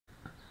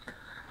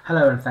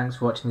Hello and thanks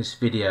for watching this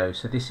video.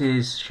 So this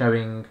is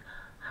showing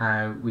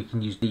how we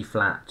can use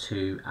dflat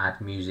to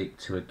add music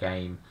to a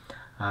game.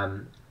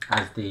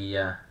 As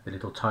the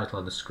little title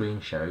on the screen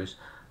shows,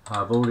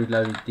 I've already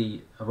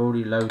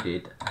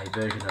loaded a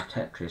version of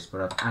Tetris,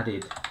 but I've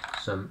added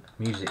some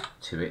music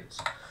to it.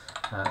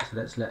 So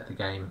let's let the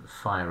game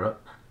fire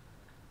up.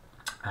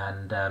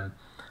 And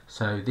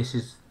so this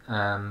is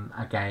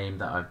a game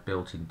that I've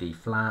built in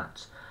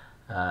dflat.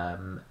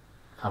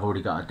 I've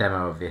already got a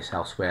demo of this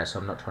elsewhere, so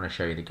I'm not trying to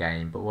show you the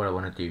game, but what I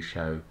want to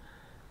show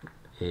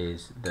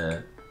is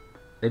the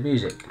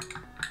music.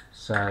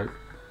 So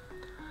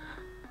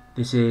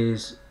this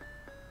is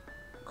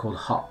called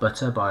Hot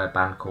Butter by a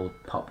band called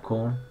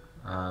Popcorn,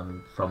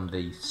 from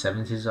the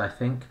 70s, I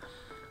think.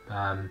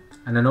 An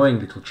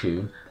annoying little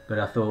tune, but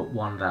I thought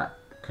one that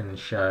can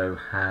show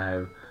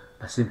how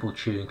a simple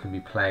tune can be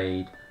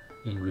played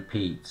in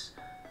repeats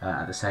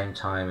at the same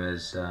time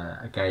as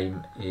a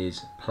game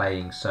is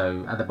playing.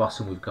 So at the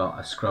bottom we've got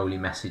a scrolly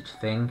message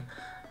thing,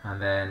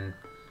 and then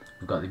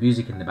we've got the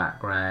music in the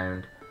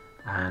background,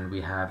 and we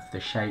have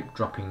the shape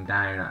dropping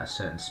down at a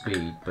certain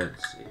speed, but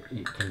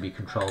it can be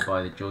controlled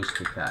by the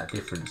joystick at a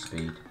different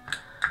speed.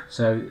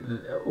 So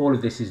all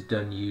of this is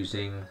done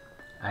using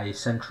a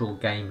central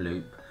game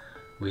loop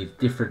with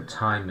different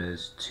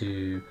timers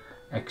to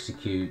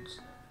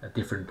execute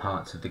different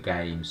parts of the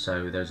game.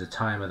 So there's a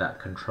timer that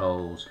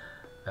controls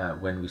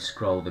when we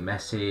scroll the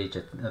message,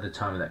 another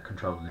timer that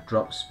controls the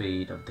drop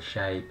speed of the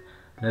shape,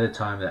 another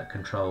timer that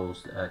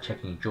controls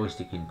checking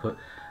joystick input,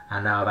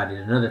 and now I've added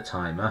another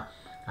timer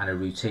and a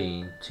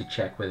routine to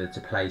check whether to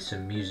play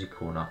some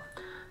music or not.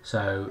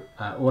 So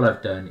all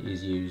I've done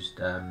is used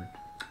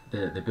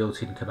the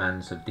built-in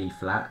commands of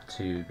dflat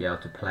to be able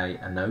to play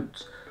a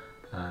note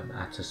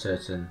at a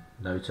certain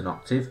note and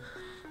octave,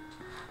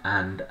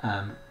 and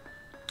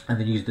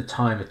then use the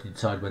timer to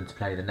decide when to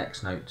play the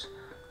next note.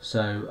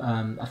 So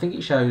I think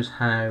it shows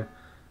how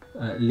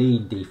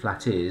lean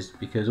dflat is,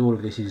 because all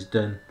of this is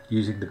done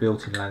using the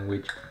built-in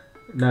language,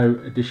 no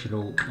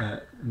additional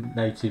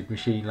native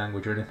machine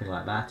language or anything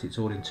like that. It's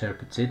all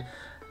interpreted.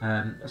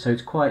 So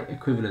it's quite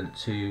equivalent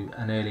to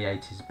an early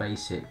 80s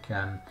BASIC.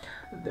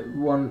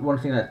 One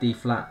thing that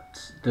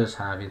dflat does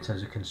have in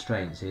terms of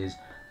constraints is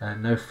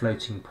no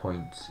floating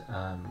point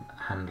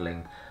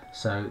handling.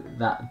 So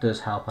that does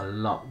help a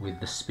lot with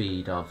the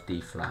speed of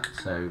dflat.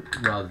 So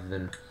rather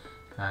than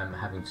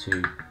having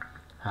to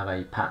have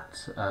a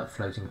pat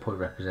floating point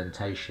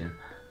representation,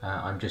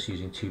 I'm just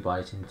using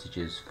 2-byte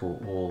integers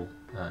for all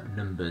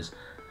numbers,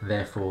 and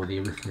therefore the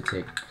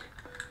arithmetic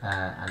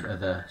and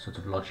other sort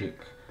of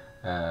logic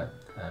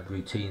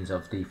routines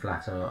of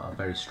dflat are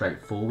very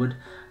straightforward,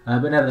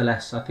 but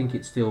nevertheless I think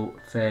it's still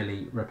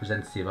fairly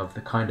representative of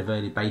the kind of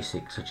early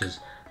basics, such as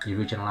the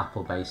original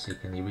Apple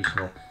BASIC and the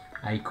original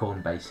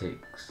Acorn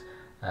basics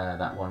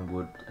that one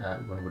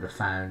would have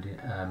found.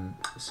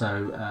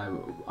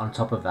 So on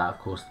top of that, of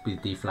course, with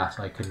dflat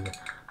I can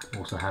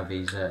also have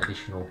these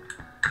additional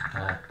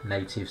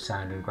native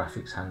sound and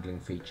graphics handling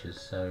features.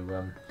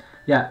 So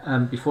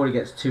before it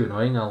gets too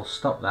annoying, I'll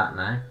stop that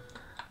now.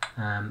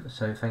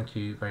 So thank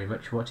you very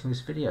much for watching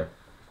this video.